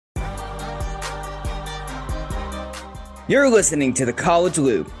You're listening to the College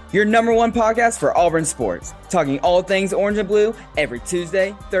Loop, your number one podcast for Auburn sports, talking all things orange and blue every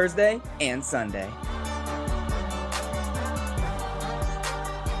Tuesday, Thursday, and Sunday.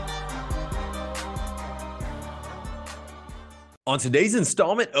 On today's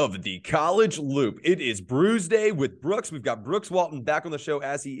installment of the College Loop, it is Brews Day with Brooks. We've got Brooks Walton back on the show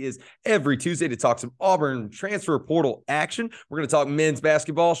as he is every Tuesday to talk some Auburn transfer portal action. We're going to talk men's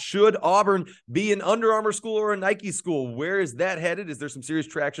basketball. Should Auburn be an Under Armour school or a Nike school? Where is that headed? Is there some serious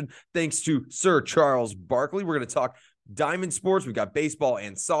traction thanks to Sir Charles Barkley? We're going to talk diamond sports. We've got baseball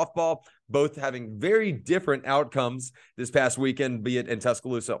and softball, both having very different outcomes this past weekend, be it in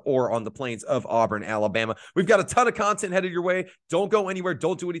Tuscaloosa or on the plains of Auburn, Alabama. We've got a ton of content headed your way. Don't go anywhere.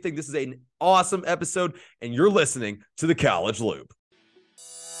 Don't do anything. This is an awesome episode, and you're listening to the College Loop.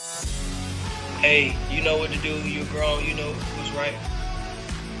 Hey, you know what to do. You're grown. You know what's right.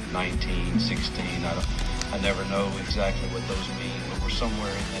 19, 16. I never know exactly what those mean, but we're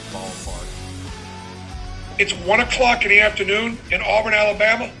somewhere in that ballpark. It's 1 o'clock in the afternoon in Auburn,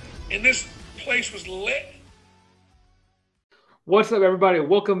 Alabama, and this place was lit. What's up, everybody?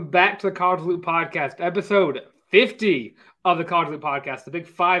 Welcome back to the College Loop Podcast, episode 50 of the College Loop Podcast, the big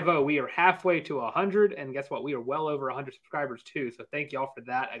 50. We are halfway to 100, and guess what? We are well over 100 subscribers, too, so thank y'all for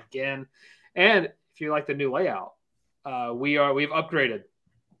that again. And if you like the new layout, we've upgraded.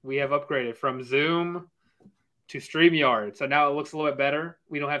 We have upgraded from Zoom to StreamYard, so now it looks a little bit better.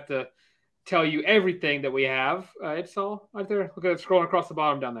 We don't have to tell you everything that we have. It's all right there. Look at it scrolling across the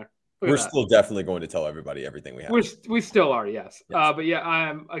bottom down there. We're still definitely going to tell everybody everything we have. We still are, yes. But yeah,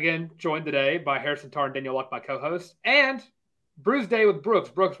 I'm again joined today by Harrison Tarr and Daniel Luck, my co-host, and Brews Day with Brooks.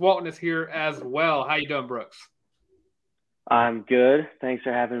 Brooks Walton is here as well. How you doing, Brooks? I'm good. Thanks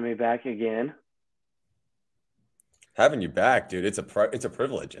for having me back again. Having you back, dude, it's a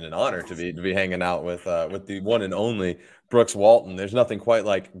privilege and an honor to be hanging out with the one and only Brooks Walton. There's nothing quite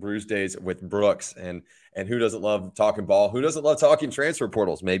like Brews Days with Brooks, and who doesn't love talking ball? Who doesn't love talking transfer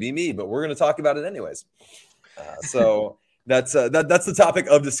portals? Maybe me, but we're going to talk about it anyways. So that's the topic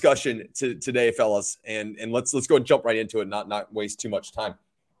of discussion today, fellas, and let's go and jump right into it, not waste too much time.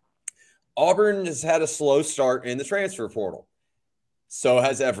 Auburn has had a slow start in the transfer portal. So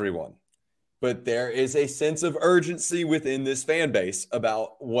has everyone. But there is a sense of urgency within this fan base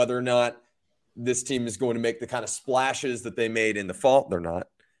about whether or not this team is going to make the kind of splashes that they made in the fall. They're not.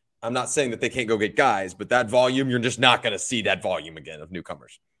 I'm not saying that they can't go get guys, but that volume, you're just not going to see that volume again of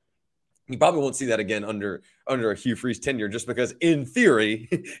newcomers. You probably won't see that again under a Hugh Freeze tenure, just because in theory,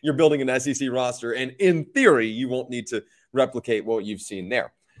 you're building an SEC roster, and in theory, you won't need to replicate what you've seen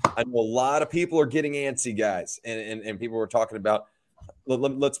there. I know a lot of people are getting antsy, guys, and people were talking about,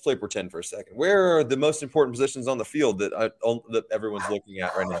 let's play pretend for a second. Where are the most important positions on the field that everyone's looking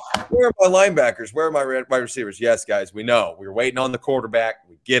at right now? Where are my linebackers? Where are my wide receivers? Yes, guys, we know. We're waiting on the quarterback.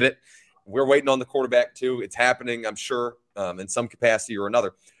 We get it. We're waiting on the quarterback, too. It's happening, I'm sure, in some capacity or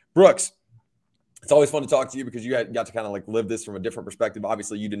another. Brooks, it's always fun to talk to you because you got to kind of like live this from a different perspective.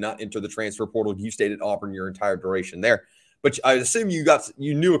 Obviously, you did not enter the transfer portal. You stayed at Auburn your entire duration there. But I assume you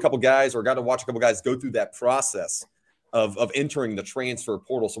knew a couple guys or got to watch a couple guys go through that process of entering the transfer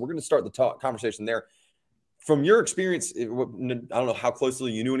portal. So we're going to start the conversation there. From your experience, I don't know how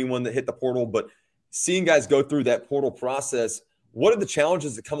closely you knew anyone that hit the portal, but seeing guys go through that portal process, what are the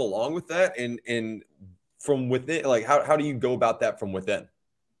challenges that come along with that? And from within, like how do you go about that from within?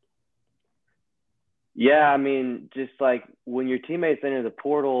 Yeah, I mean, just like when your teammates enter the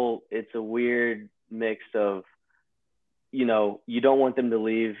portal, it's a weird mix of, you know, you don't want them to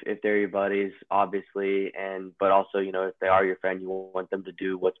leave if they're your buddies, obviously, but also, you know, if they are your friend, you want them to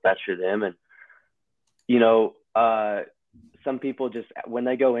do what's best for them. And, you know, some people just, when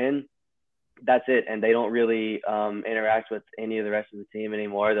they go in, that's it, and they don't really interact with any of the rest of the team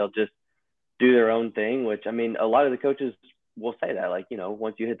anymore. They'll just do their own thing, which, I mean, a lot of the coaches will say that, like, you know,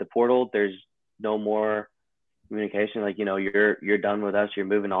 once you hit the portal, there's no more communication. Like, you know, you're done with us, you're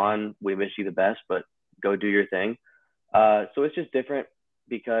moving on. We wish you the best, but go do your thing. So it's just different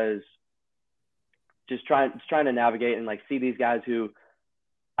because just trying to navigate and like see these guys who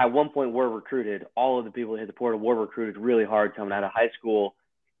at one point were recruited. All of the people that hit the portal were recruited really hard coming out of high school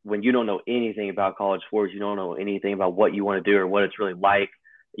when you don't know anything about college sports. You don't know anything about what you want to do or what it's really like.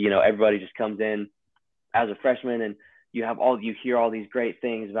 You know, everybody just comes in as a freshman and you hear all these great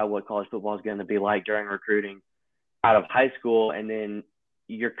things about what college football is going to be like during recruiting out of high school. And then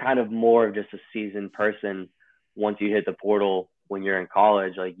you're kind of more of just a seasoned person once you hit the portal when you're in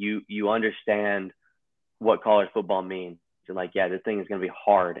college. Like you understand what college football means. And like, yeah, this thing is going to be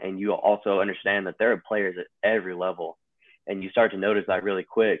hard. And you also understand that there are players at every level. And you start to notice that really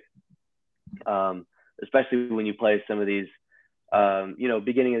quick. especially when you play some of these,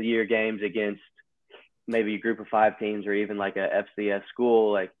 beginning of the year games against maybe a group of 5 teams or even like a FCS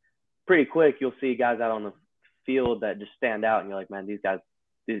school. Like pretty quick, you'll see guys out on the field that just stand out, and you're like, man, these guys,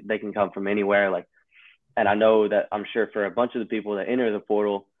 they can come from anywhere. Like, and I know that I'm sure for a bunch of the people that enter the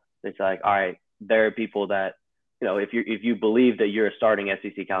portal, it's like, all right, there are people that, if you believe that you're a starting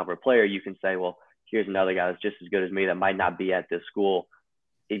SEC caliber player, you can say, well, here's another guy that's just as good as me that might not be at this school.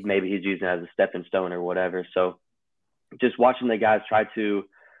 Maybe he's using it as a stepping stone or whatever. So just watching the guys try to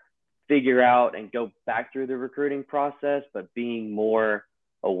figure out and go back through the recruiting process, but being more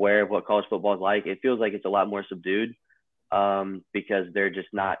aware of what college football is like, it feels like it's a lot more subdued because they're just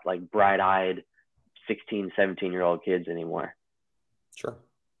not like bright-eyed 16, 17-year-old kids anymore. Sure.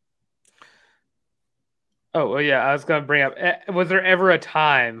 Oh, well, yeah, I was going to bring up, was there ever a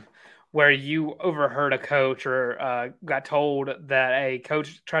time where you overheard a coach or got told that a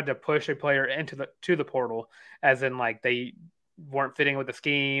coach tried to push a player to the portal, as in like they weren't fitting with the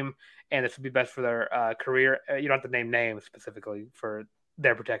scheme and this would be best for their career? You don't have to name names specifically for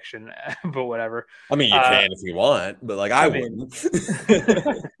their protection, but whatever. I mean, you can if you want, but like I wouldn't.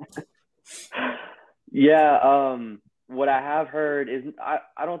 Yeah. What I have heard is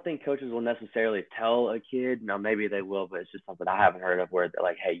I don't think coaches will necessarily tell a kid. No, maybe they will, but it's just something I haven't heard of where they're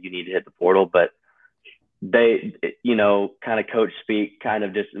like, hey, you need to hit the portal. But they, kind of coach speak, kind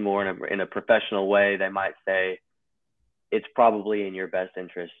of just more in a professional way. They might say it's probably in your best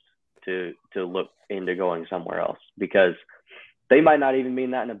interest to look into going somewhere else, because they might not even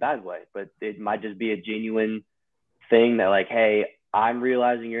mean that in a bad way, but it might just be a genuine thing that like, hey, I'm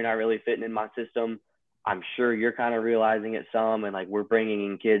realizing you're not really fitting in my system. I'm sure you're kind of realizing it some, and like we're bringing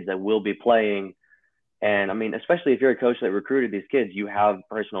in kids that will be playing. And I mean, especially if you're a coach that recruited these kids, you have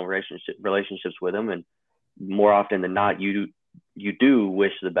personal relationships with them, and more often than not, you do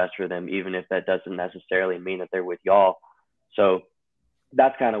wish the best for them, even if that doesn't necessarily mean that they're with y'all. So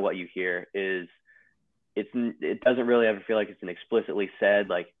that's kind of what you hear is it doesn't really ever feel like it's an explicitly said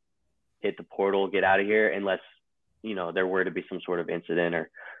like hit the portal, get out of here, unless there were to be some sort of incident or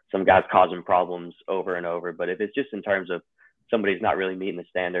some guys causing problems over and over. But if it's just in terms of somebody's not really meeting the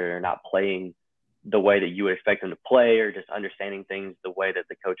standard or not playing the way that you would expect them to play, or just understanding things the way that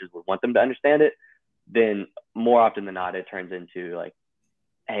the coaches would want them to understand it, then more often than not, it turns into like,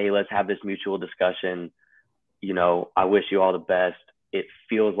 hey, let's have this mutual discussion. I wish you all the best. It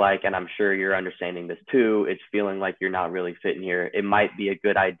feels like, and I'm sure you're understanding this too, it's feeling like you're not really fitting here. It might be a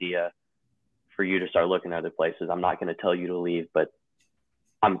good idea for you to start looking at other places. I'm not going to tell you to leave, but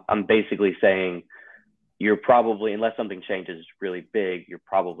I'm basically saying you're probably, unless something changes really big, you're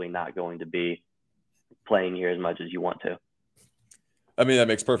probably not going to be playing here as much as you want to. I mean, that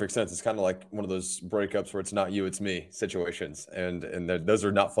makes perfect sense. It's kind of like one of those breakups where it's not you, it's me situations. And those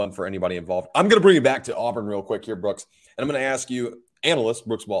are not fun for anybody involved. I'm going to bring you back to Auburn real quick here, Brooks. And I'm going to ask you, analyst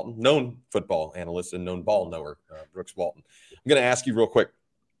Brooks Walton, known football analyst and known ball knower, Brooks Walton. I'm going to ask you real quick,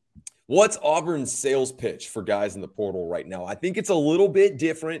 what's Auburn's sales pitch for guys in the portal right now? I think it's a little bit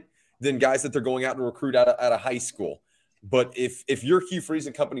different than guys that they're going out to recruit out of high school. But if you're Hugh Freeze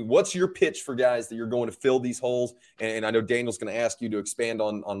and company, what's your pitch for guys that you're going to fill these holes? And I know Daniel's going to ask you to expand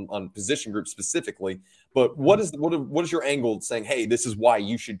on position groups specifically. But what is your angle saying, hey, this is why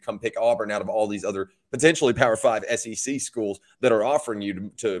you should come pick Auburn out of all these other potentially Power 5 SEC schools that are offering you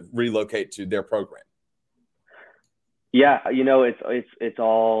to relocate to their program? Yeah, it's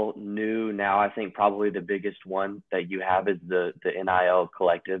all new now. I think probably the biggest one that you have is the NIL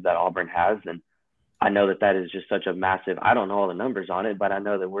collective that Auburn has. And I know that is just such a massive, I don't know all the numbers on it, but I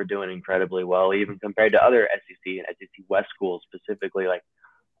know that we're doing incredibly well, even compared to other SEC and SEC West schools specifically. Like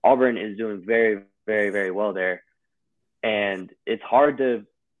Auburn is doing very, very, very well there. And it's hard to,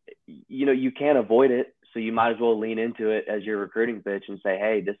 you can't avoid it. So you might as well lean into it as your recruiting pitch and say,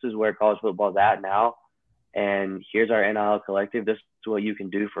 hey, this is where college football is at now. And here's our NIL collective. This is what you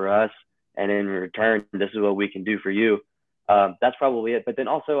can do for us. And in return, this is what we can do for you. That's probably it. But then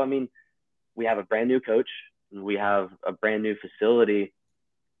also, I mean, we have a brand new coach and we have a brand new facility,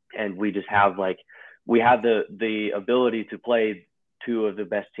 and we just have we have the ability to play two of the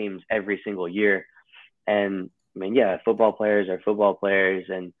best teams every single year. And I mean, yeah, football players are football players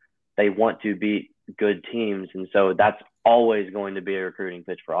and they want to beat good teams. And so that's always going to be a recruiting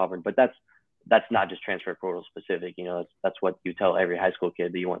pitch for Auburn, but that's not just transfer portal specific. That's what you tell every high school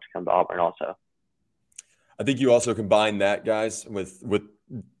kid that you want to come to Auburn also. I think you also combine that, guys, with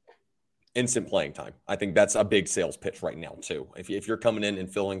instant playing time. I think that's a big sales pitch right now too. If you're coming in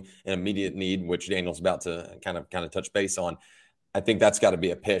and filling an immediate need, which Daniel's about to kind of touch base on, I think that's got to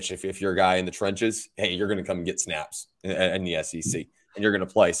be a pitch. If you're a guy in the trenches, hey, you're going to come get snaps in the SEC. and you're going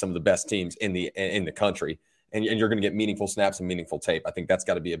to play some of the best teams in the country. And you're going to get meaningful snaps and meaningful tape. I think that's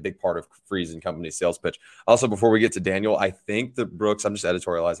got to be a big part of Freeze and Company's sales pitch. Also, before we get to Daniel, I think that Brooks, I'm just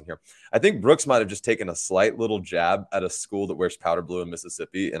editorializing here. I think Brooks might have just taken a slight little jab at a school that wears powder blue in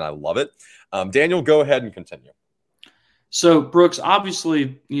Mississippi, and I love it. Daniel, go ahead and continue. So, Brooks,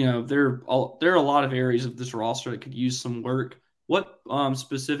 obviously, there are a lot of areas of this roster that could use some work. What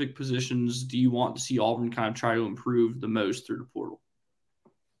specific positions do you want to see Auburn kind of try to improve the most through the portal?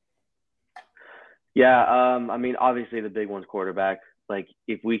 Yeah, I mean, obviously the big one's quarterback. Like,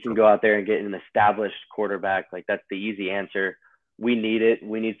 if we can go out there and get an established quarterback, like, that's the easy answer. We need it.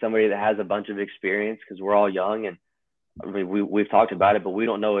 We need somebody that has a bunch of experience because we're all young. And I mean, we've talked about it, but we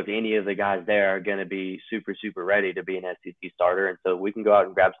don't know if any of the guys there are going to be super, super ready to be an SEC starter. And so we can go out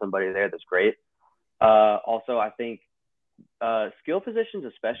and grab somebody there that's great. Also, I think skill positions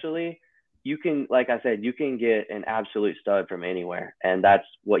especially, you can, like I said, you can get an absolute stud from anywhere. And that's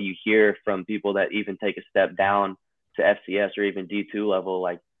what you hear from people that even take a step down to FCS or even D2 level.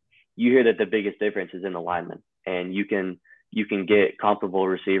 Like, you hear that the biggest difference is in the linemen, and you can get comparable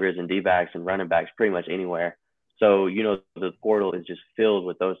receivers and D-backs and running backs pretty much anywhere. So, the portal is just filled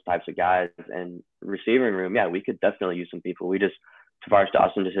with those types of guys. And receiving room, yeah, we could definitely use some people. Tavares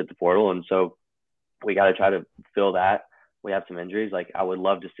Dawson just hit the portal, and so we got to try to fill that. We have some injuries. Like, I would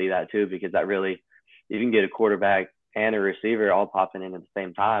love to see that too, because that really, you can get a quarterback and a receiver all popping in at the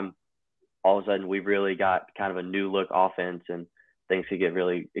same time. All of a sudden, we've really got kind of a new look offense, and things could get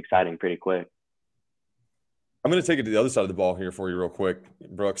really exciting pretty quick. I'm going to take it to the other side of the ball here for you real quick,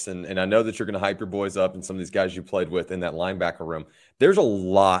 Brooks. And I know that you're going to hype your boys up and some of these guys you played with in that linebacker room. There's a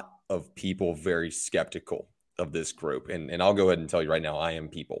lot of people very skeptical of this group. And I'll go ahead and tell you right now, I am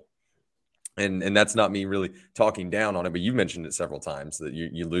people. And that's not me really talking down on it, but you mentioned it several times that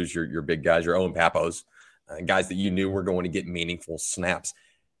you lose your big guys, your Owen Papos, guys that you knew were going to get meaningful snaps.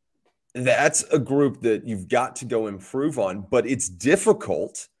 That's a group that you've got to go improve on, but it's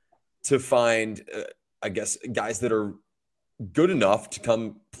difficult to find, I guess, guys that are good enough to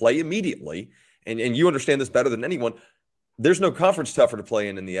come play immediately. And you understand this better than anyone. There's no conference tougher to play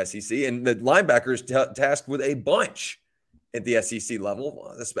in the SEC, and the linebackers tasked with a bunch at the SEC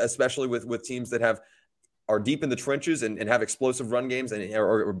level, especially with teams that are deep in the trenches and have explosive run games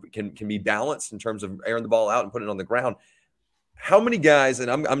or can be balanced in terms of airing the ball out and putting it on the ground. How many guys,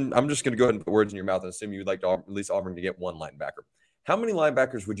 and I'm just going to go ahead and put words in your mouth and assume you'd like to at least Auburn to get one linebacker. How many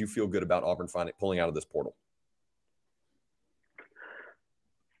linebackers would you feel good about Auburn pulling out of this portal?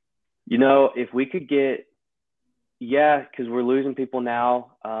 If we could get, because we're losing people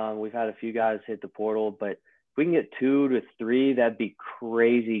now. We've had a few guys hit the portal, but if we can get 2 to 3, that'd be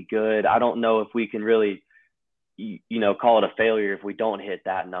crazy good. I don't know if we can really, call it a failure if we don't hit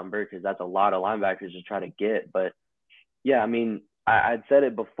that number, because that's a lot of linebackers to try to get. But yeah, I mean, I'd said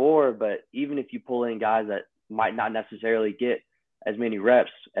it before, but even if you pull in guys that might not necessarily get as many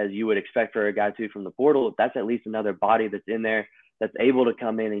reps as you would expect for a guy to from the portal, that's at least another body that's in there that's able to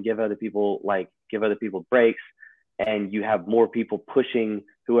come in and give other people breaks, and you have more people pushing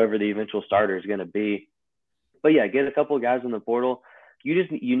whoever the eventual starter is going to be. But yeah, get a couple of guys in the portal.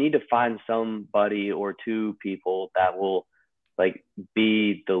 You need to find somebody or two people that will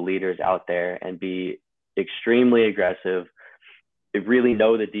be the leaders out there and be extremely aggressive. They really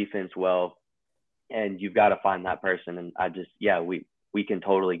know the defense well, and you've got to find that person. And we can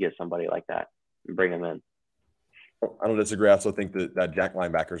totally get somebody like that and bring them in. I don't disagree. I also think that Jack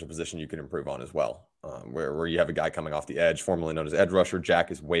linebacker is a position you can improve on as well, where you have a guy coming off the edge, formerly known as edge rusher. Jack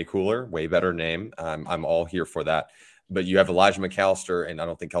is way cooler, way better name. I'm all here for that. But you have Elijah McAllister, and I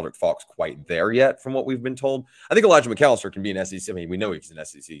don't think Keldrick Faulk's quite there yet from what we've been told. I think Elijah McAllister can be an SEC. I mean, we know he's an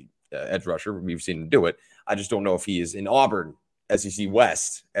SEC edge rusher. We've seen him do it. I just don't know if he is in Auburn, SEC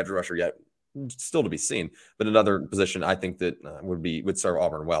West edge rusher yet. Still to be seen. But another position I think that would serve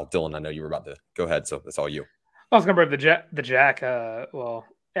Auburn well. Dylan, I know you were about to go ahead, so that's all you. I was going to bring the Jack.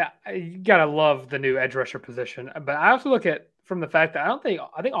 You gotta love the new edge rusher position, but I also look at from the fact that I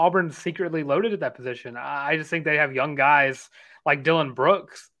think Auburn's secretly loaded at that position. I just think they have young guys like Dylan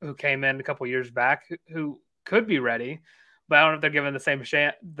Brooks who came in a couple years back who could be ready, but I don't know if they're given the same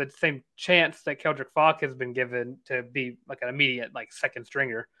chance that Keldrick Faulk has been given to be like an immediate second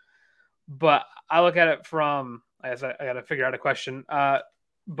stringer. But I look at it from I got to figure out a question.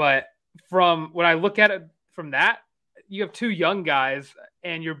 But from when I look at it from that, you have two young guys,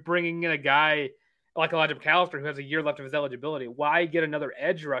 and you're bringing in a guy like Elijah McAllister who has a year left of his eligibility. Why get another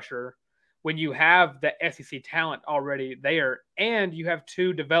edge rusher when you have the SEC talent already there, and you have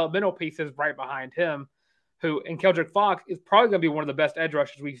two developmental pieces right behind him, who, and Keldrick Faulk is probably going to be one of the best edge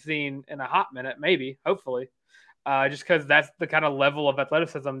rushers we've seen in a hot minute, maybe, hopefully. just because that's the kind of level of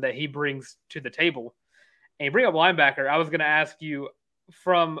athleticism that he brings to the table. And you bring up linebacker. I was going to ask you,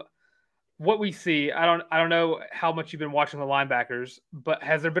 from what we see, I don't know how much you've been watching the linebackers, but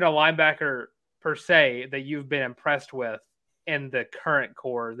has there been a linebacker per se that you've been impressed with in the current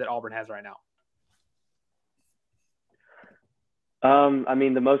core that Auburn has right now? I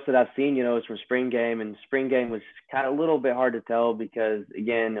mean, the most that I've seen, is from spring game, and spring game was kind of a little bit hard to tell because,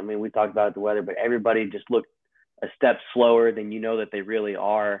 again, I mean, we talked about the weather, but everybody just looked a step slower than that they really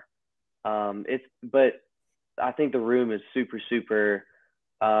are. But I think the room is super, super.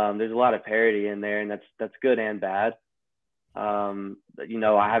 There's a lot of parity in there, and that's good and bad. I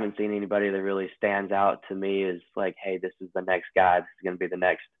haven't seen anybody that really stands out to me as like, hey, this is the next guy. This is going to be the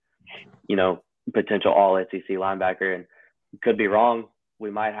next, potential all SEC linebacker. And could be wrong.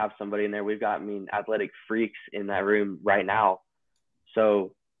 We might have somebody in there. We've got, athletic freaks in that room right now.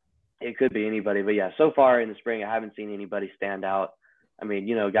 So it could be anybody. But yeah, so far in the spring, I haven't seen anybody stand out. I mean,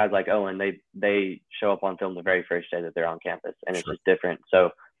 guys like Owen, they show up on film the very first day that they're on campus, and it's just different.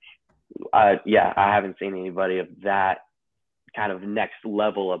 So, I haven't seen anybody of that kind of next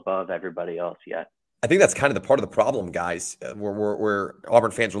level above everybody else yet. I think that's kind of the part of the problem, guys, where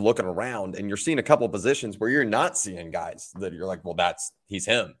Auburn fans are looking around and you're seeing a couple of positions where you're not seeing guys that you're like, well, he's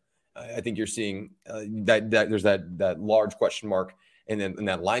him. I think you're seeing that there's that large question mark. And then in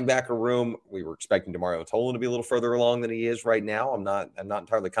that linebacker room, we were expecting Demario Tolan to be a little further along than he is right now. I'm not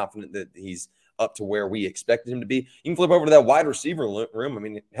entirely confident that he's up to where we expected him to be. You can flip over to that wide receiver room. I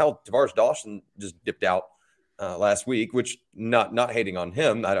mean, hell, Tavares Dawson just dipped out last week, which not hating on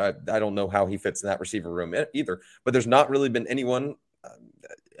him. I don't know how he fits in that receiver room either. But there's not really been anyone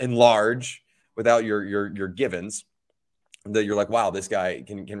in large without your givens that you're like, wow, this guy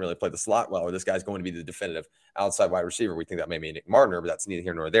can really play the slot well, or this guy's going to be the definitive outside wide receiver. We think that may be Nick Martiner, but that's neither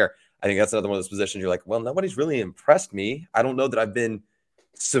here nor there. I think that's another one of those positions you're like, well, nobody's really impressed me. I don't know that I've been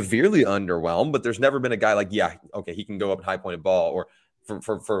severely underwhelmed, but there's never been a guy like, yeah, okay, he can go up and high pointed ball, or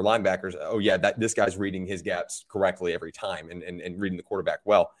for linebackers, oh yeah, this guy's reading his gaps correctly every time and reading the quarterback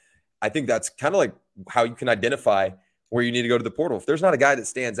well. I think that's kind of like how you can identify where you need to go to the portal. If there's not a guy that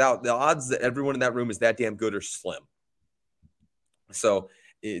stands out, the odds that everyone in that room is that damn good are slim. So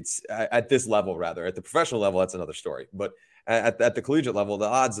it's at this level, rather. At the professional level, that's another story. But at the collegiate level, the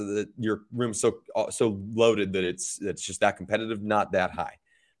odds that your room's so loaded that it's just that competitive, not that high.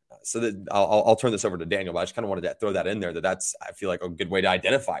 So that I'll turn this over to Daniel, but I just kind of wanted to throw that in there. That's I feel like a good way to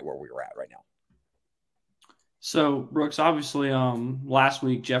identify where we were at right now. So Brooks, obviously, last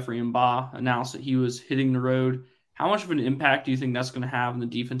week Jeffrey Mba announced that he was hitting the road. How much of an impact do you think that's going to have in the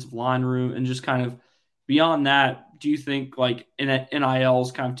defensive line room, and just kind of beyond that? Do you think like NIL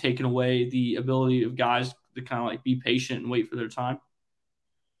is kind of taking away the ability of guys to kind of like be patient and wait for their time?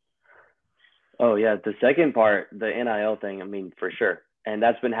 Oh yeah, the second part, the NIL thing, for sure. And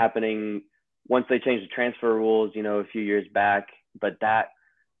that's been happening once they changed the transfer rules, a few years back. But that,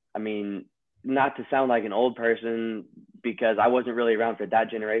 not to sound like an old person, because I wasn't really around for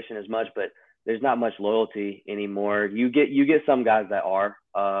that generation as much, but there's not much loyalty anymore. You get some guys that are,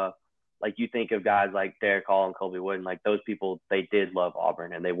 like you think of guys like Derek Hall and Colby Wood, and like those people, they did love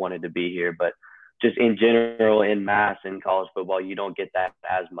Auburn and they wanted to be here. But just in general, in mass in college football, you don't get that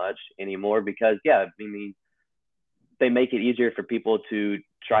as much anymore because, they make it easier for people to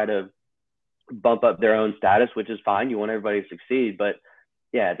try to bump up their own status, which is fine. You want everybody to succeed. But,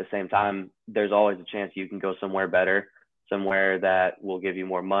 yeah, at the same time, there's always a chance you can go somewhere better, somewhere that will give you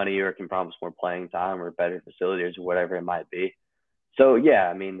more money or can promise more playing time or better facilities or whatever it might be. So,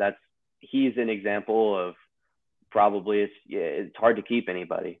 yeah, he's an example of probably it's hard to keep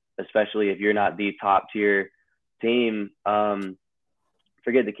anybody, especially if you're not the top tier team.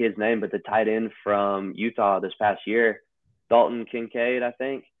 Forget the kid's name, but the tight end from Utah this past year, Dalton Kincaid, I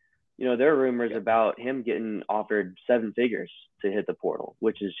think, there are rumors about him getting offered 7 figures to hit the portal,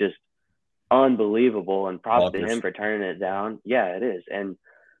 which is just unbelievable. And props to him for turning it down. Yeah, it is. And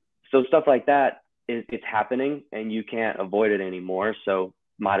so stuff like that it's happening and you can't avoid it anymore. So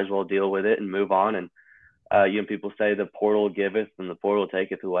might as well deal with it and move on. And, people say the portal giveth and the portal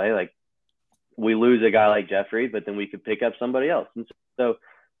taketh away. Like, we lose a guy like Jeffrey, but then we could pick up somebody else. And so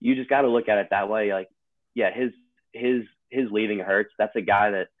you just got to look at it that way. Like, yeah, his leaving hurts. That's a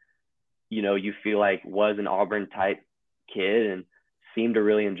guy that, you feel like was an Auburn type kid and seemed to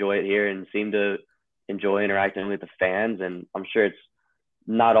really enjoy it here and seemed to enjoy interacting with the fans. And I'm sure it's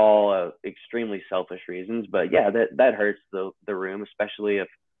not all extremely selfish reasons, but yeah, that hurts the room, especially if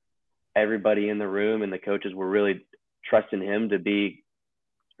everybody in the room and the coaches were really trusting him to be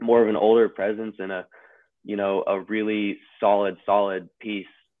more of an older presence and a really solid piece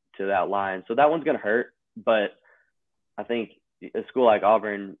to that line. So that one's going to hurt, but I think a school like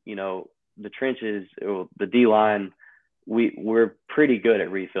Auburn, you know, the trenches, the D line, we're pretty good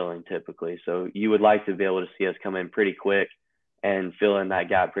at refilling typically. So you would like to be able to see us come in pretty quick and fill in that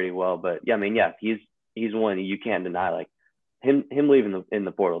gap pretty well. But yeah, I mean, yeah, he's one you can't deny. Like him leaving in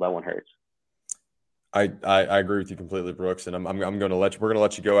the portal, that one hurts. I agree with you completely, Brooks, and we're going to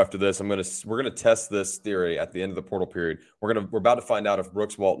let you go after this. We're going to test this theory at the end of the portal period. We're about to find out if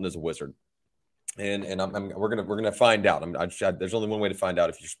Brooks Walton is a wizard, and we're going to find out. There's only one way to find out.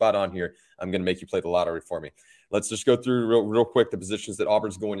 If you're spot on here, I'm going to make you play the lottery for me. Let's just go through real quick the positions that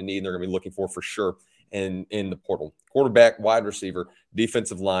Auburn's going to need and they're going to be looking for sure in the portal: quarterback, wide receiver,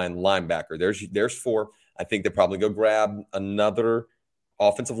 defensive line, linebacker. There's 4. I think they'll probably go grab another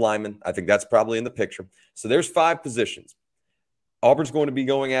offensive lineman. I think that's probably in the picture. So there's 5 positions. Auburn's going to be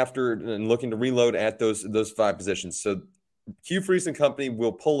going after and looking to reload at those 5 positions. So Hugh Freeze and company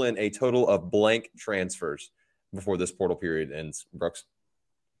will pull in a total of blank transfers before this portal period ends. Brooks.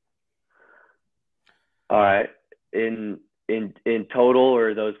 All right. In total,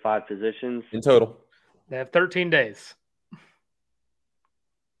 or those 5 positions? In total. They have 13 days.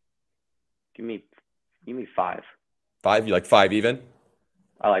 Give me 5. 5? You like 5 even?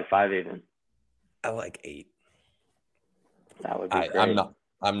 I like 5 even. I like 8. That would be great.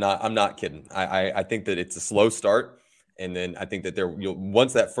 I'm not kidding. I think that it's a slow start, and then I think that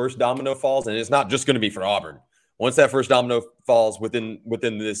once that first domino falls, and it's not just going to be for Auburn. Once that first domino falls within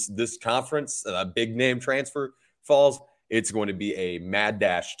this conference, a big name transfer falls, it's going to be a mad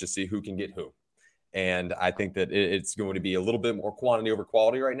dash to see who can get who. And I think that it's going to be a little bit more quantity over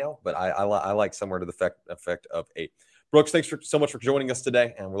quality right now, but I like somewhere to the effect of 8. Brooks, thanks so much for joining us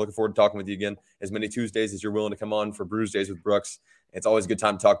today, and we're looking forward to talking with you again as many Tuesdays as you're willing to come on for Brews Days with Brooks. It's always a good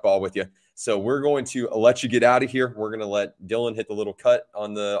time to talk ball with you. So we're going to let you get out of here. We're going to let Dylan hit the little cut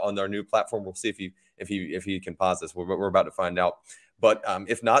on our new platform. We'll see if he can pause this. We're about to find out. But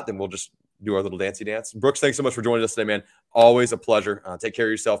if not, then we'll just do our little dancey dance. Brooks, thanks so much for joining us today, man. Always a pleasure. Take care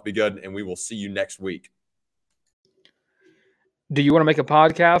of yourself. Be good, and we will see you next week. Do you want to make a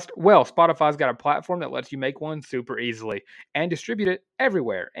podcast? Well, Spotify's got a platform that lets you make one super easily and distribute it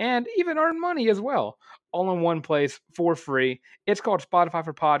everywhere and even earn money as well, all in one place for free. It's called Spotify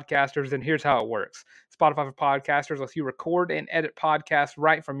for Podcasters, and here's how it works. Spotify for Podcasters lets you record and edit podcasts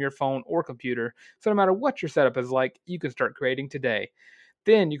right from your phone or computer, so no matter what your setup is like, you can start creating today.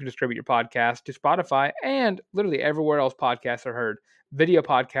 Then you can distribute your podcast to Spotify and literally everywhere else podcasts are heard. Video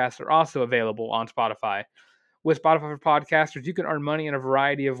podcasts are also available on Spotify. With Spotify for Podcasters, you can earn money in a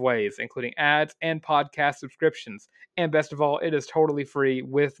variety of ways, including ads and podcast subscriptions. And best of all, it is totally free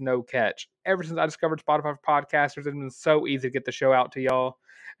with no catch. Ever since I discovered Spotify for Podcasters, it's been so easy to get the show out to y'all,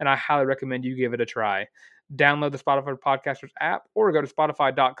 and I highly recommend you give it a try. Download the Spotify for Podcasters app or go to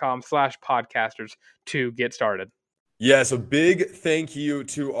spotify.com/podcasters to get started. Yes, a big thank you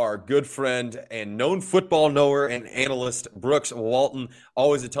to our good friend and known football knower and analyst, Brooks Walton.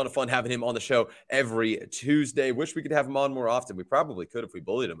 Always a ton of fun having him on the show every Tuesday. Wish we could have him on more often. We probably could if we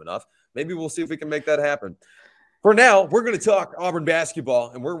bullied him enough. Maybe we'll see if we can make that happen. For now, we're going to talk Auburn basketball,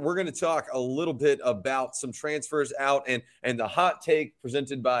 and we're going to talk a little bit about some transfers out and the hot take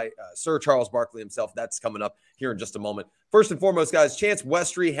presented by Sir Charles Barkley himself. That's coming up here in just a moment. First and foremost, guys, Chance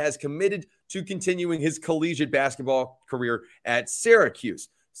Westry has committed to continuing his collegiate basketball career at Syracuse.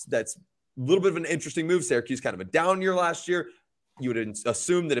 So that's a little bit of an interesting move. Syracuse kind of a down year last year. You would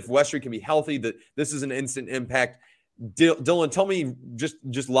assume that if Westry can be healthy, that this is an instant impact. Dylan, tell me just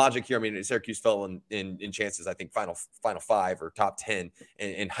logic here. I mean, Syracuse fell in Chance's, I think, final 5 or top 10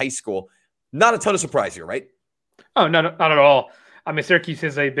 in high school. Not a ton of surprise here, right? Oh, no, not at all. I mean, Syracuse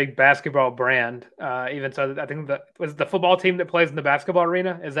is a big basketball brand. Even so, I think was it the football team that plays in the basketball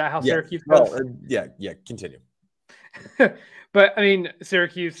arena? Is that how Syracuse goes? Yeah. Continue. But, I mean,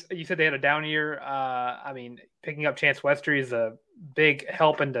 Syracuse, you said they had a down year. I mean, picking up Chance Westry is a big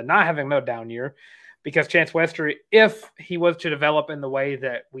help into not having no down year. Because Chance Westry, if he was to develop in the way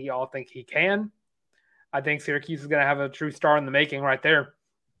that we all think he can, I think Syracuse is going to have a true star in the making right there.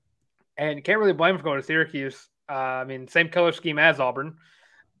 And you can't really blame him for going to Syracuse. I mean, same color scheme as Auburn,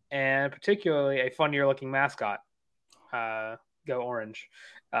 and particularly a funnier-looking mascot. Go Orange.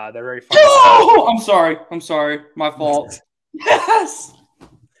 They're very fun. Oh, I'm sorry. My fault. Yes!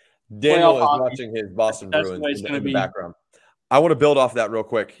 Daniel is watching his Boston Bruins in the background. I want to build off that real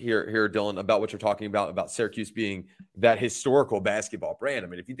quick here, Dylan, about what you're talking about Syracuse being that historical basketball brand. I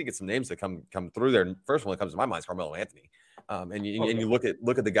mean, if you think of some names that come through there, first one that comes to my mind is Carmelo Anthony. And you look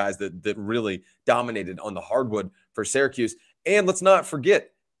at the guys that really dominated on the hardwood for Syracuse. And let's not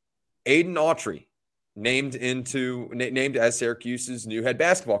forget Aiden Autry, named as Syracuse's new head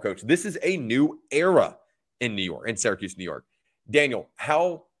basketball coach. This is a new era in New York, in Syracuse, New York. Daniel,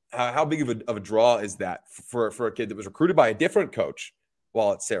 how big of a draw is that for a kid that was recruited by a different coach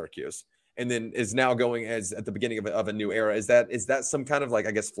while at Syracuse and then is now going as at the beginning of a new era? Is that some kind of, like,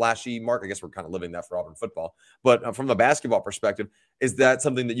 I guess, flashy mark? I guess we're kind of living that for Auburn football. But from a basketball perspective, is that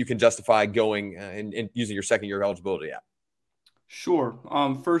something that you can justify going and using your second year eligibility at? Sure.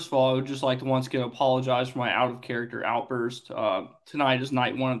 First of all, I would just like to once again apologize for my out-of-character outburst. Tonight is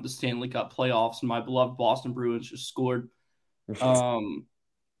night one of the Stanley Cup playoffs, and my beloved Boston Bruins just scored.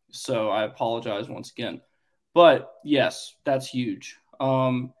 So I apologize once again. But, yes, that's huge.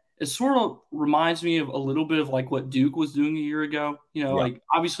 It sort of reminds me of a little bit of like what Duke was doing a year ago. Like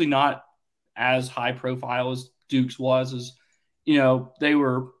obviously not as high profile as Duke's was, as they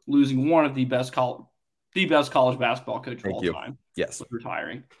were losing one of the best college basketball coach of all time. Yes,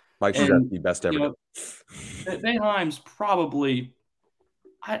 retiring. Mike Krzyzewski, the best ever. Boeheim's probably,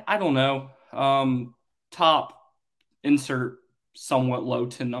 I don't know, top insert somewhat low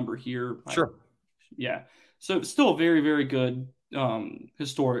 10 number here. Sure. So still a very, very good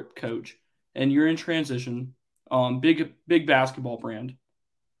historic coach, and you're in transition. Big basketball brand.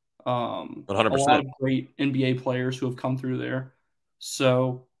 100%. A lot of great NBA players who have come through there.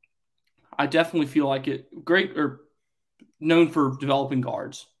 So I definitely feel like known for developing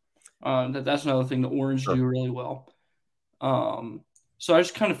guards. That's another thing the Orange do really well. So I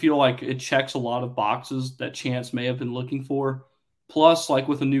just kind of feel like it checks a lot of boxes that Chance may have been looking for. Plus, like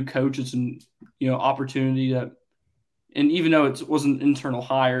with a new coach, it's an opportunity that, and even though it wasn't an internal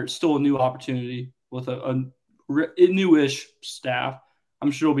hire, it's still a new opportunity with a newish staff. I'm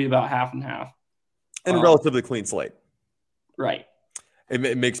sure it'll be about half and half. And a relatively clean slate. Right.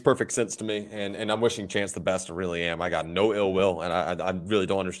 It makes perfect sense to me, and I'm wishing Chance the best. I really am. I got no ill will, and I really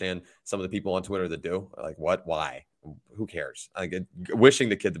don't understand some of the people on Twitter that do. Like, what? Why? Who cares? Wishing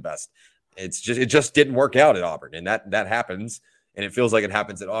the kid the best. It just didn't work out at Auburn, and that happens. And it feels like it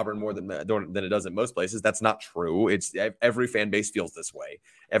happens at Auburn more than it does at most places. That's not true. It's every fan base feels this way.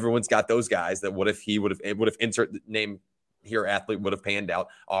 Everyone's got those guys that what if insert the name here athlete would have panned out.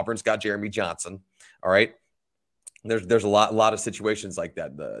 Auburn's got Jeremy Johnson. All right. There's a lot of situations like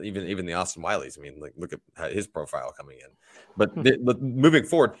that. Even the Austin Wileys. I mean, like, look at his profile coming in. But moving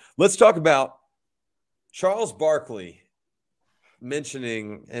forward, let's talk about Charles Barkley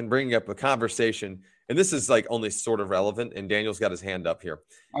mentioning and bringing up a conversation. And this is like only sort of relevant. And Daniel's got his hand up here.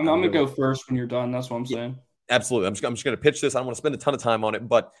 I'm going to go first when you're done. That's what I'm saying. Absolutely. I'm just going to pitch this. I don't want to spend a ton of time on it.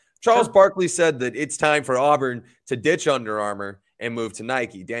 But Charles Barkley said that it's time for Auburn to ditch Under Armour and move to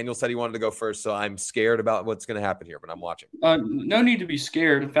Nike. Daniel said he wanted to go first, so I'm scared about what's going to happen here, but I'm watching. No need to be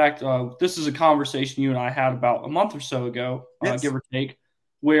scared. In fact, this is a conversation you and I had about a month or so ago, give or take,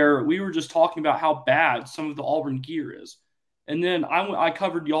 where we were just talking about how bad some of the Auburn gear is. And then I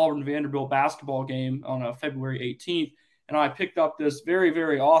covered the Auburn-Vanderbilt basketball game on February 18th, and I picked up this very,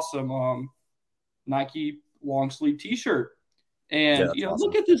 very awesome Nike long-sleeve T-shirt. And, awesome.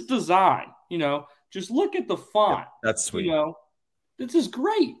 Look at this design. Just look at the font. Yeah, that's sweet. This is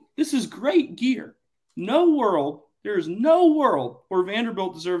great. This is great gear. There is no world where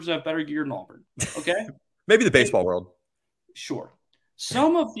Vanderbilt deserves to have better gear than Auburn. Okay? Maybe the baseball world. Sure.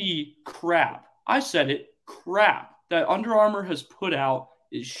 Some of the crap that Under Armour has put out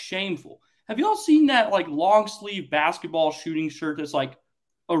is shameful. Have y'all seen that like long sleeve basketball shooting shirt that's like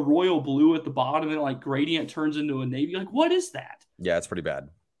a royal blue at the bottom and like gradient turns into a navy? Like, what is that? Yeah, it's pretty bad.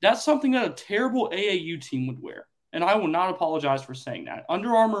 That's something that a terrible AAU team would wear. And I will not apologize for saying that.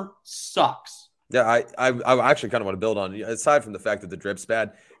 Under Armour sucks. Yeah, I actually kind of want to build on, aside from the fact that the drip's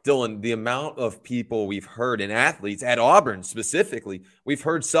bad, Dylan, the amount of people we've heard, and athletes at Auburn specifically, we've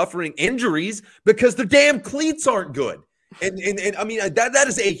heard suffering injuries because their damn cleats aren't good. And I mean, that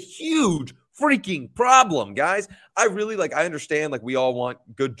is a huge freaking problem, guys. I understand, like, we all want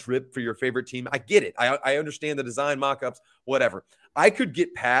good drip for your favorite team. I get it. I understand the design mock-ups, whatever. I could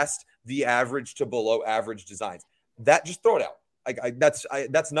get past the average to below average designs. That, just throw it out.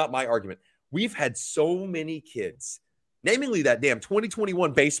 That's not my argument. We've had so many kids, namely that damn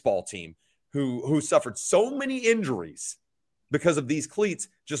 2021 baseball team, who suffered so many injuries because of these cleats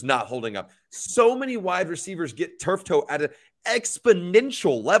just not holding up. So many wide receivers get turf toe at an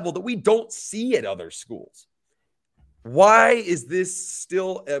exponential level that we don't see at other schools. Why is this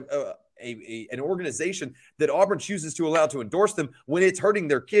still an organization that Auburn chooses to allow to endorse them when it's hurting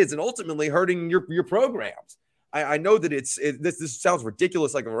their kids and ultimately hurting your programs? I know that this sounds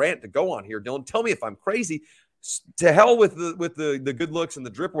ridiculous, like a rant to go on here, Dylan. Tell me if I'm crazy. To hell with the good looks and the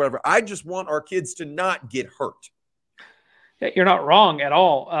drip or whatever. I just want our kids to not get hurt. You're not wrong at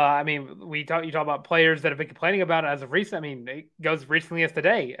all. I mean, you talk about players that have been complaining about it as of recent. I mean, it goes recently as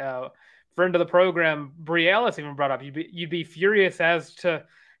today. friend of the program, Bree Ellis, even brought up, you'd be furious as to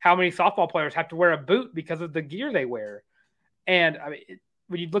how many softball players have to wear a boot because of the gear they wear. And I mean,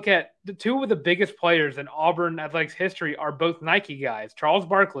 when you look at the two of the biggest players in Auburn athletics history are both Nike guys. Charles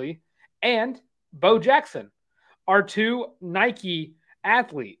Barkley and Bo Jackson are two Nike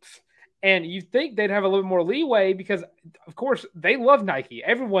athletes. And you think they'd have a little more leeway because, of course, they love Nike.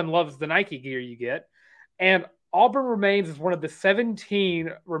 Everyone loves the Nike gear you get. And Auburn remains as one of the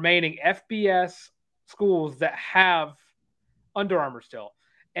 17 remaining FBS schools that have Under Armour still.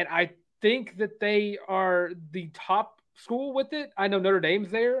 And I think that they are the top school with it. I know Notre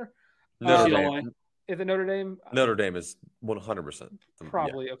Dame's there. Notre Dame. Is it Notre Dame? Notre Dame is 100%.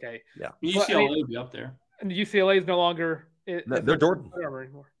 Probably, yeah. okay. Yeah. UCLA would be up there. And UCLA is no longer – they're Jordan. Under Armour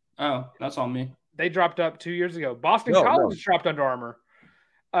anymore. Oh, that's on me. They dropped up 2 years ago. Boston College dropped Under Armour.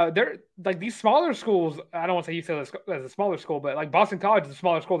 They're like these smaller schools. I don't want to say UCLA as a smaller school, but like Boston College is a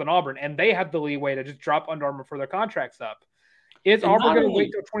smaller school than Auburn, and they have the leeway to just drop Under Armour for their contracts up. Is Auburn going to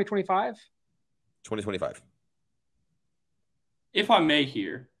wait till 2025? 2025. If I may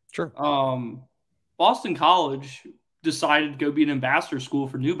here. Sure. Boston College decided to go be an ambassador school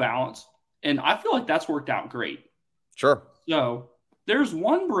for New Balance, and I feel like that's worked out great. Sure. So there's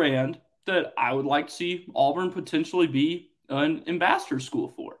one brand that I would like to see Auburn potentially be an ambassador school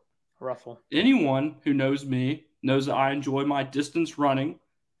for. Russell. Anyone who knows me knows that I enjoy my distance running,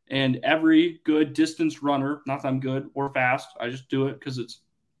 and every good distance runner, not that I'm good or fast, I just do it because it's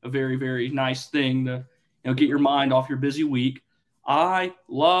a very, very nice thing to get your mind off your busy week. I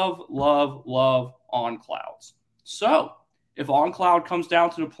love, love, love On Clouds. So if On Cloud comes down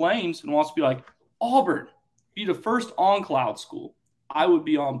to the Plains and wants to be like, Auburn, be the first On Cloud school, I would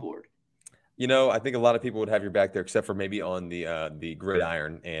be on board. I think a lot of people would have your back there, except for maybe on the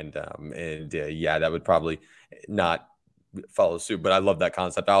gridiron, and that would probably not follow suit. But I love that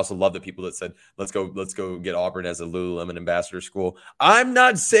concept. I also love the people that said, "Let's go get Auburn as a Lululemon ambassador school." I'm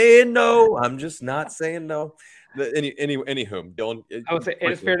not saying no. I'm just not saying no. Anywho, Dylan, I would say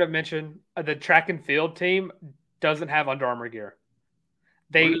it is fair to mention the track and field team doesn't have Under Armour gear.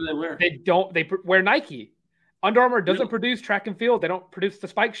 What do they wear? They wear Nike. Under Armour doesn't produce track and field. They don't produce the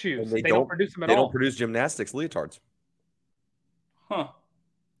spike shoes. They don't produce them at all. They don't produce gymnastics leotards. Huh.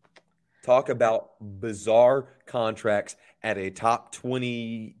 Talk about bizarre contracts at a top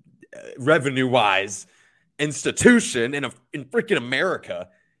 20 revenue-wise institution in freaking America,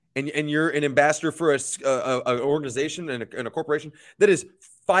 and you're an ambassador for an organization and a corporation that has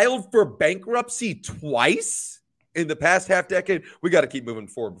filed for bankruptcy twice in the past half decade. We got to keep moving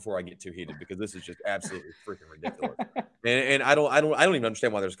forward before I get too heated, because this is just absolutely freaking ridiculous. and I don't even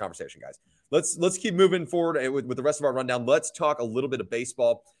understand why there's a conversation, guys. Let's keep moving forward with the rest of our rundown. Let's talk a little bit of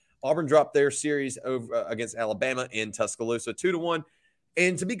baseball. Auburn dropped their series over against Alabama in Tuscaloosa 2-1.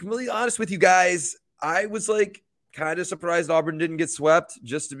 And to be completely honest with you guys, I was kind of surprised Auburn didn't get swept,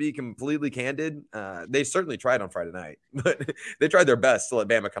 just to be completely candid. They certainly tried on Friday night, but they tried their best to let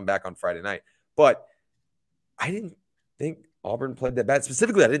Bama come back on Friday night. But I didn't think Auburn played that bad.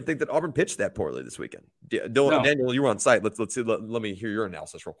 Specifically, I didn't think that Auburn pitched that poorly this weekend. Daniel, you were on site. Let's see. Let me hear your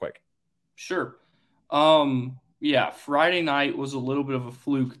analysis real quick. Sure. Yeah, Friday night was a little bit of a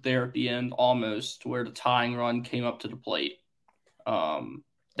fluke there at the end, almost, where the tying run came up to the plate.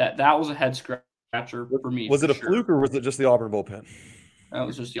 That was a head scratcher for me. Was it a fluke, or was it just the Auburn bullpen? That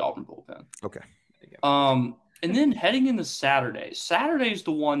was just the Auburn bullpen. Okay. And then heading into Saturday's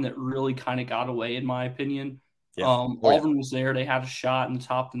the one that really kind of got away, in my opinion. Yeah. Auburn was there. They had a shot in the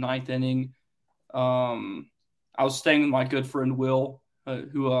top of the ninth inning. I was staying with my good friend Will,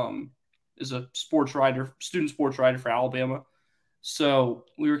 who is a student sports writer for Alabama. So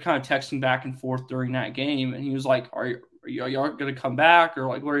we were kind of texting back and forth during that game, and he was like, "Are y'all going to come back, or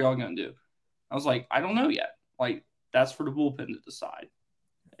what are y'all going to do?" I was like, "I don't know yet. That's for the bullpen to decide,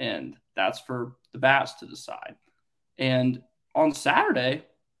 and that's for the bats to decide." And on Saturday,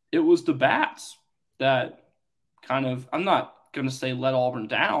 it was the bats that kind of, I'm not going to say let Auburn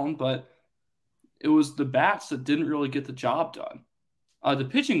down, but it was the bats that didn't really get the job done. The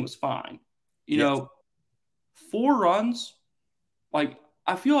pitching was fine. 4 runs,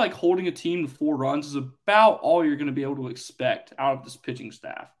 I feel like holding a team to 4 runs is about all you're going to be able to expect out of this pitching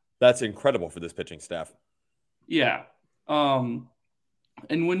staff. That's incredible for this pitching staff. Yeah. And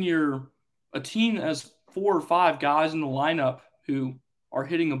when you're a team that has 4 or 5 guys in the lineup who are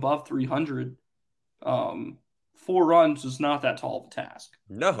hitting above 300, 4 runs is not that tall of a task.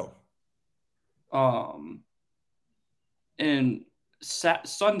 No. And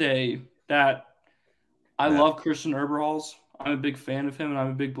Sunday, that I love Christian Eberholz. I'm a big fan of him, and I'm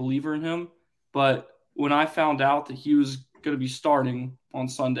a big believer in him. But when I found out that he was going to be starting on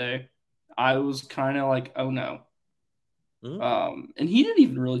Sunday, I was kind of like, oh no. Mm-hmm. And he didn't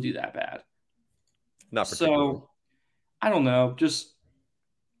even really do that bad. Not particularly. So I don't know. Just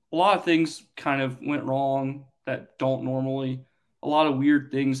a lot of things kind of went wrong that don't normally. A lot of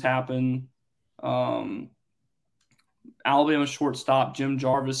weird things happen. Alabama shortstop Jim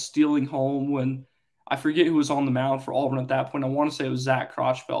Jarvis stealing home when I forget who was on the mound for Auburn at that point. I want to say it was Zach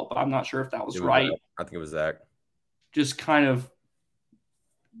Crotchfeld, but I'm not sure if that was right. I think it was Zach. Just kind of,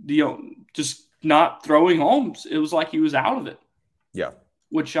 just not throwing homes. It was like he was out of it. Yeah.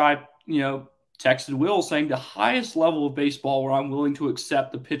 Which I, texted Will saying the highest level of baseball where I'm willing to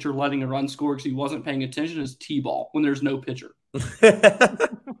accept the pitcher letting a run score because he wasn't paying attention is T-ball when there's no pitcher.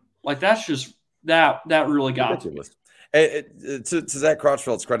 Like that's just that really got me. To Zach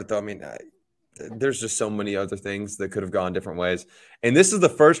Crotchfeld's credit, though, I mean, there's just so many other things that could have gone different ways. And this is the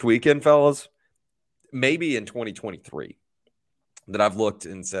first weekend, fellas, maybe in 2023, that I've looked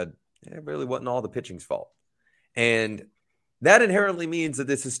and said, it really wasn't all the pitching's fault. And that inherently means that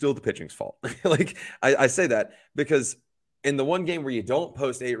this is still the pitching's fault. Like, I say that because in the one game where you don't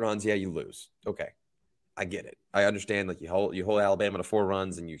post 8 runs, yeah, you lose. Okay. I get it. I understand. Like, you hold Alabama to 4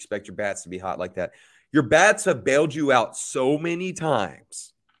 runs and you expect your bats to be hot like that. Your bats have bailed you out so many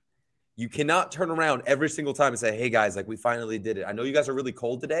times. You cannot turn around every single time and say, hey, guys, like, we finally did it. I know you guys are really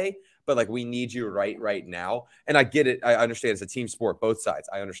cold today, but, like, we need you right now. And I get it. I understand it's a team sport, both sides.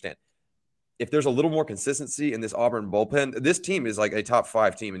 I understand. If there's a little more consistency in this Auburn bullpen, this team is like a top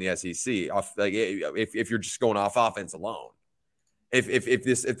 5 team in the SEC. If you're just going off offense alone,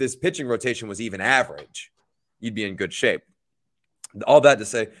 if this pitching rotation was even average, you'd be in good shape. All that to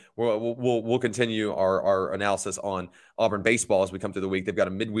say, we'll continue our analysis on Auburn baseball as we come through the week. They've got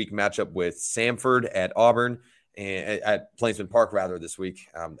a midweek matchup with Samford at Auburn and at Plainsman Park this week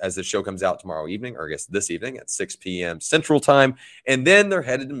as the show comes out tomorrow evening, or I guess this evening at 6 p.m. Central Time. And then they're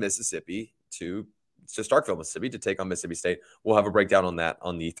headed to Mississippi to Starkville, Mississippi to take on Mississippi State. We'll have a breakdown on that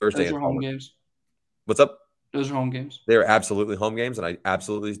on the Thursday. Those are home games. What's up? Those are home games. They're absolutely home games, and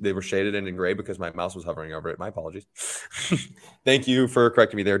they were shaded and in gray because my mouse was hovering over it. My apologies. Thank you for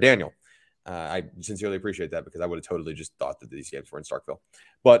correcting me there, Daniel. I sincerely appreciate that because I would have totally just thought that these games were in Starkville.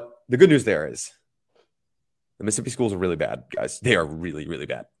 But the good news there is the Mississippi schools are really bad, guys. They are really, really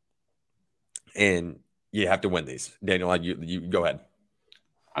bad. And you have to win these. Daniel, you go ahead.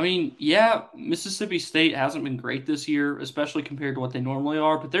 I mean, yeah, Mississippi State hasn't been great this year, especially compared to what they normally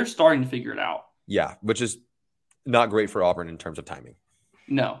are, but they're starting to figure it out. Yeah, which is not great for Auburn in terms of timing.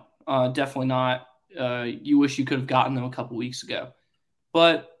 No, definitely not. You wish you could have gotten them a couple weeks ago,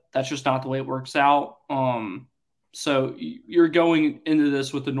 but that's just not the way it works out. So you're going into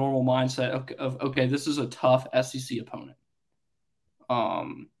this with the normal mindset of okay, this is a tough SEC opponent.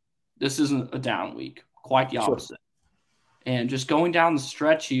 This isn't a down week, quite the opposite. Sure. And just going down the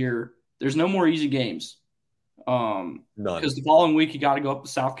stretch here, there's no more easy games. None. Because the following week you got to go up to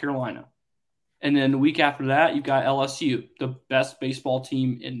South Carolina. And then the week after that, you've got LSU, the best baseball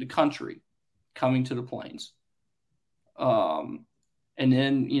team in the country, coming to the Plains. And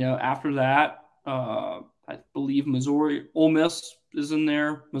then, after that, I believe Missouri, Ole Miss is in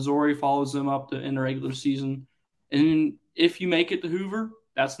there. Missouri follows them up in the regular season. And if you make it to Hoover,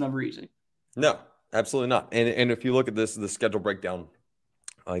 that's never easy. No, absolutely not. And if you look at the schedule breakdown,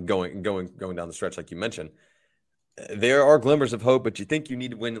 going down the stretch, like you mentioned, there are glimmers of hope, but you think you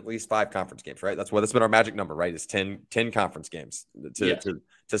need to win at least 5 conference games, right? That's been our magic number, right? It's 10 conference games to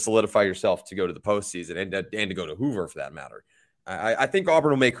solidify yourself to go to the postseason and to go to Hoover for that matter. I think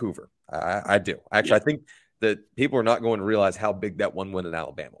Auburn will make Hoover. I do. Actually, I think that people are not going to realize how big that one win in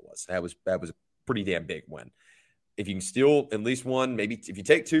Alabama was. That was a pretty damn big win. If you can steal at least one, maybe if you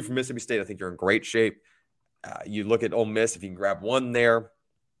take 2 from Mississippi State, I think you're in great shape. You look at Ole Miss, if you can grab 1 there,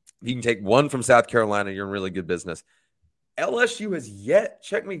 if you can take 1 from South Carolina, you're in really good business. LSU has yet,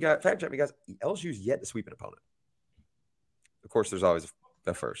 fact check me guys, LSU's yet to sweep an opponent. Of course, there's always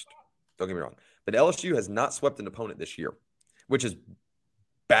a first. Don't get me wrong. But LSU has not swept an opponent this year, which is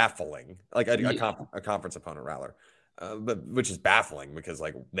baffling. Like a conference opponent, rather. But which is baffling because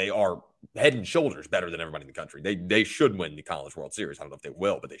like they are head and shoulders better than everybody in the country. They should win the College World Series. I don't know if they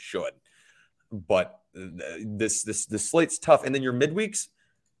will, but they should. But this slate's tough. And then your midweeks,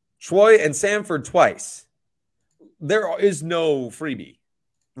 Troy and Samford twice. There is no freebie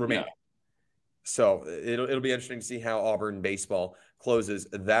remaining. No. So it'll be interesting to see how Auburn baseball closes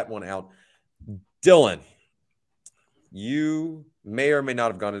that one out. Dylan, you may or may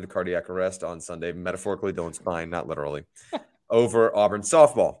not have gone into cardiac arrest on Sunday. Metaphorically, Dylan's fine, not literally. Over Auburn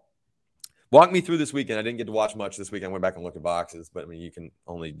softball. Walk me through this weekend. I didn't get to watch much this weekend. I went back and looked at boxes, but I mean, you can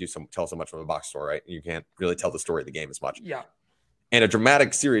only tell so much from a box store, right? You can't really tell the story of the game as much. Yeah. and a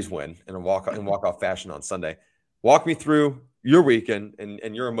dramatic series win in a walk-off fashion on Sunday. Walk me through your weekend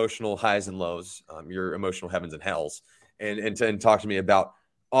and your emotional highs and lows, your emotional heavens and hells, and talk to me about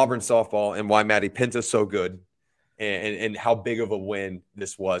Auburn softball and why Maddie Pinta's so good and how big of a win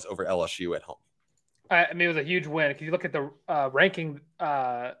this was over LSU at home. I mean, it was a huge win. If you look at the ranking,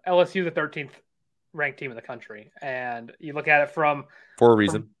 LSU the 13th ranked team in the country, and you look at it for a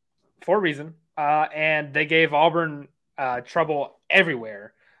reason. And they gave Auburn trouble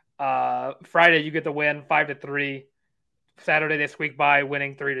everywhere. Friday, you get the win 5-3. Saturday, they squeak by,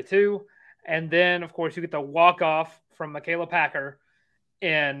 winning 3-2. And then, of course, you get the walk-off from Michaela Packer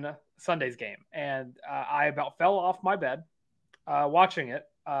in Sunday's game. And I about fell off my bed watching it.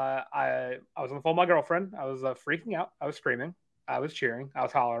 I was on the phone with my girlfriend. I was freaking out. I was screaming. I was cheering. I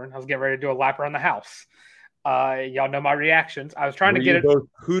was hollering. I was getting ready to do a lap around the house. Y'all know my reactions. I was trying to get it. Both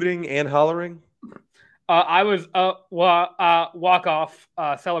hooting and hollering? I was walk off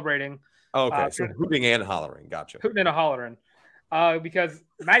celebrating. Oh, okay, so hooting and hollering. Gotcha. Hooting and hollering. Because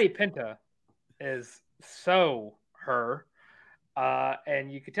Maddie Pinta is so her.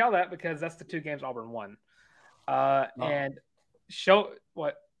 And you could tell that because that's the 2 games Auburn won. And show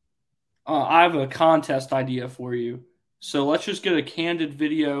what? I have a contest idea for you. So let's just get a candid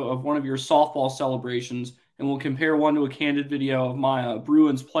video of one of your softball celebrations, and we'll compare one to a candid video of my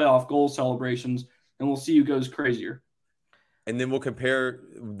Bruins playoff goal celebrations, and we'll see who goes crazier. And then we'll compare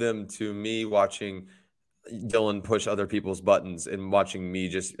them to me watching Dylan push other people's buttons and watching me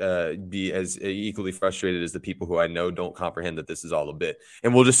just be as equally frustrated as the people who I know don't comprehend that this is all a bit.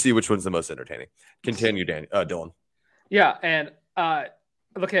 And we'll just see which one's the most entertaining. Continue, Dylan. Yeah, and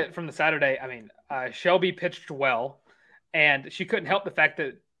look at it from the Saturday. I mean, Shelby pitched well, and she couldn't help the fact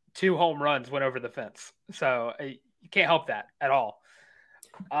that 2 home runs went over the fence. So you can't help that at all.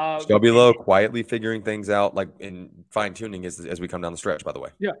 Shelby Lowe quietly figuring things out, like in fine-tuning as we come down the stretch, by the way.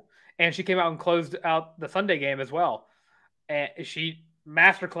 Yeah, and she came out and closed out the Sunday game as well. And she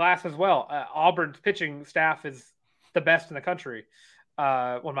masterclass as well. Auburn's pitching staff is the best in the country,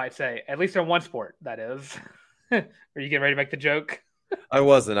 one might say, at least in one sport, that is. Are you getting ready to make the joke? I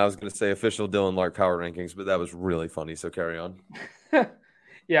wasn't. I was going to say official Dylan Lark power rankings, but that was really funny, so carry on.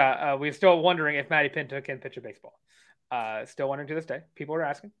 Yeah, we're still wondering if Maddie Pinta can pitch a baseball. Still wondering to this day. People are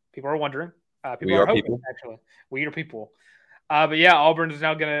asking. People are wondering. People are hoping, actually. We are people. But yeah, Auburn is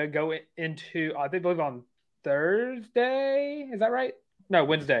now going to go into, I believe on Thursday. Is that right? No,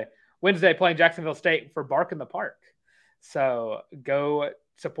 Wednesday. Wednesday playing Jacksonville State for Bark in the Park. So go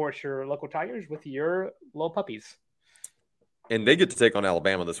support your local Tigers with your little puppies. And they get to take on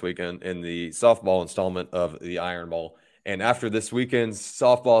Alabama this weekend in the softball installment of the Iron Bowl. And after this weekend's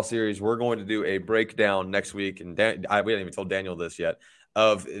softball series, we're going to do a breakdown next week. And we haven't even told Daniel this yet,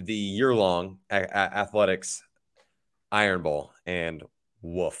 of the year-long athletics Iron Bowl. And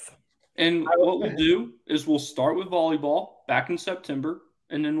woof. And what we'll do is we'll start with volleyball back in September,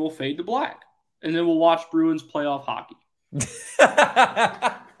 and then we'll fade to black. And then we'll watch Bruins playoff hockey.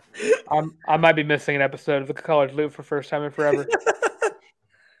 I might be missing an episode of the College Loop for first time in forever.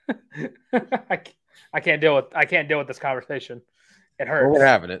 I can't deal with this conversation. It hurts. Well, we're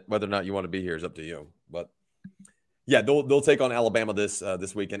having it. Whether or not you want to be here is up to you. But yeah, they'll take on Alabama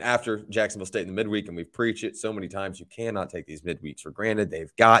this weekend after Jacksonville State in the midweek, and we've preached it so many times. You cannot take these midweeks for granted.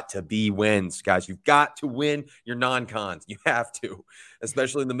 They've got to be wins, guys. You've got to win your non-cons. You have to,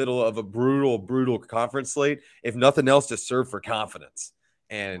 especially in the middle of a brutal conference slate. If nothing else, just serve for confidence.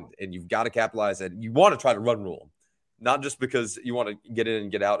 And you've got to capitalize it. You want to try to run rule them, not just because you want to get in and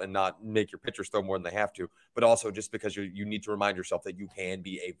get out and not make your pitchers throw more than they have to, but also just because you need to remind yourself that you can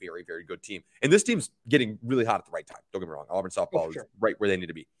be a very, very good team. And this team's getting really hot at the right time. Don't get me wrong. Auburn softball is right where they need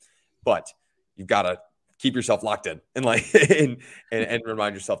to be. But you've got to keep yourself locked in and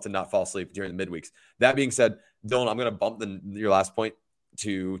remind yourself to not fall asleep during the midweeks. That being said, Dylan, I'm going to bump your last point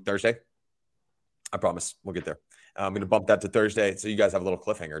to Thursday. I promise we'll get there. I'm going to bump that to Thursday so you guys have a little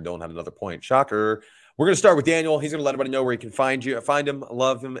cliffhanger. Don't have another point. Shocker. We're going to start with Daniel. He's going to let everybody know where he can find him,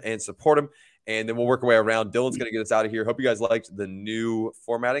 love him, and support him. And then we'll work our way around. Dylan's going to get us out of here. Hope you guys liked the new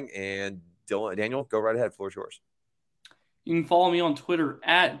formatting. And Daniel, go right ahead. Floor is yours. You can follow me on Twitter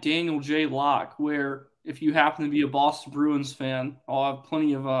at Daniel J. Locke, where if you happen to be a Boston Bruins fan, I'll have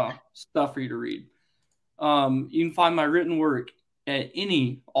plenty of stuff for you to read. You can find my written work at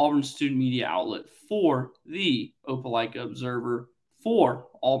any Auburn student media outlet, for the Opelika Observer, for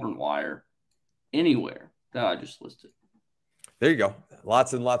Auburn Wire, anywhere that I just listed. There you go.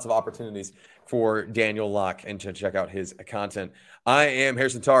 Lots and lots of opportunities for Daniel Locke and to check out his content. I am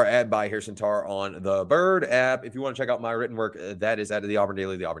Harrison Tarr at by Harrison Tarr on the Bird app. If you want to check out my written work, that is at the Auburn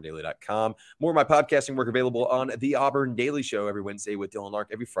Daily, theauburndaily.com. More of my podcasting work available on the Auburn Daily Show every Wednesday with Dylan Lark,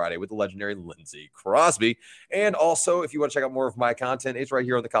 every Friday with the legendary Lindsey Crosby. And also, if you want to check out more of my content, it's right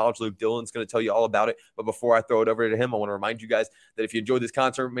here on the College Loop. Dylan's going to tell you all about it. But before I throw it over to him, I want to remind you guys that if you enjoyed this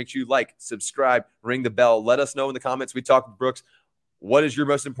content, make sure you like, subscribe, ring the bell. Let us know in the comments. We talked with Brooks. What is your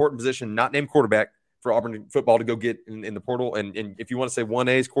most important position, not named quarterback, for Auburn football to go get in the portal? And if you want to say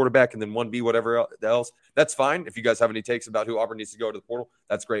 1A is quarterback and then 1B, whatever else, that's fine. If you guys have any takes about who Auburn needs to go to the portal,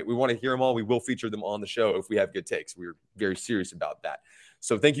 that's great. We want to hear them all. We will feature them on the show if we have good takes. We're very serious about that.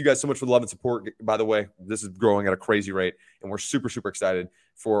 So thank you guys so much for the love and support. By the way, this is growing at a crazy rate, and we're super, super excited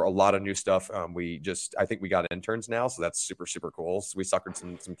for a lot of new stuff. I think we got interns now, so that's super, super cool. So we suckered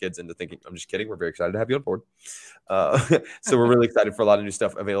some kids into thinking, I'm just kidding. We're very excited to have you on board. So we're really excited for a lot of new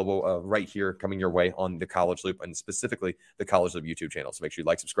stuff available right here coming your way on the College Loop, and specifically the College Loop YouTube channel. So make sure you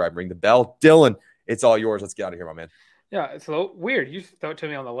like, subscribe, ring the bell. Dylan, it's all yours. Let's get out of here, my man. Yeah, it's a little weird. You throw it to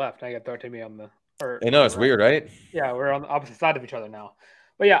me on the left. I got to throw it to me on the I know, it's weird, right? Yeah, we're on the opposite side of each other now.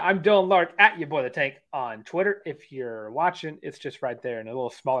 But yeah, I'm Dylan Lark at your boy the Tank on Twitter. If you're watching, it's just right there in a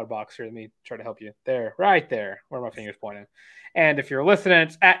little smaller box here. Let me try to help you. There, right there, where my finger's pointing. And if you're listening,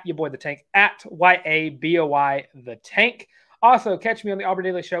 it's at your boy the Tank, at YABOY the Tank. Also, catch me on the Auburn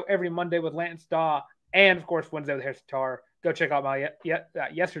Daily Show every Monday with Lance Daw, and of course Wednesday with Harrison Tarr. Go check out my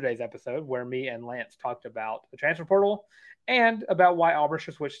yesterday's episode where me and Lance talked about the transfer portal and about why Auburn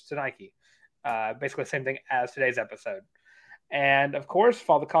should switch to Nike. Basically the same thing as today's episode. And of course,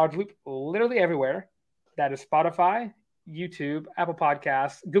 follow the College Loop literally everywhere. That is Spotify, YouTube, Apple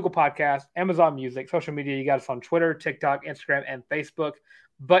Podcasts, Google Podcasts, Amazon Music, social media. You got us on Twitter, TikTok, Instagram, and Facebook.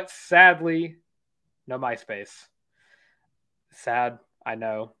 But sadly, no MySpace. Sad, I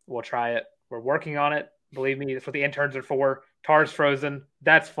know. We'll try it. We're working on it. Believe me, that's what the interns are for. Tar's frozen.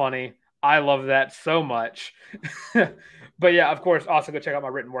 That's funny. I love that so much. But yeah, of course, also go check out my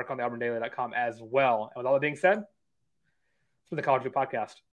written work on the auburndaily.com as well. And with all that being said, for the College Loop Podcast.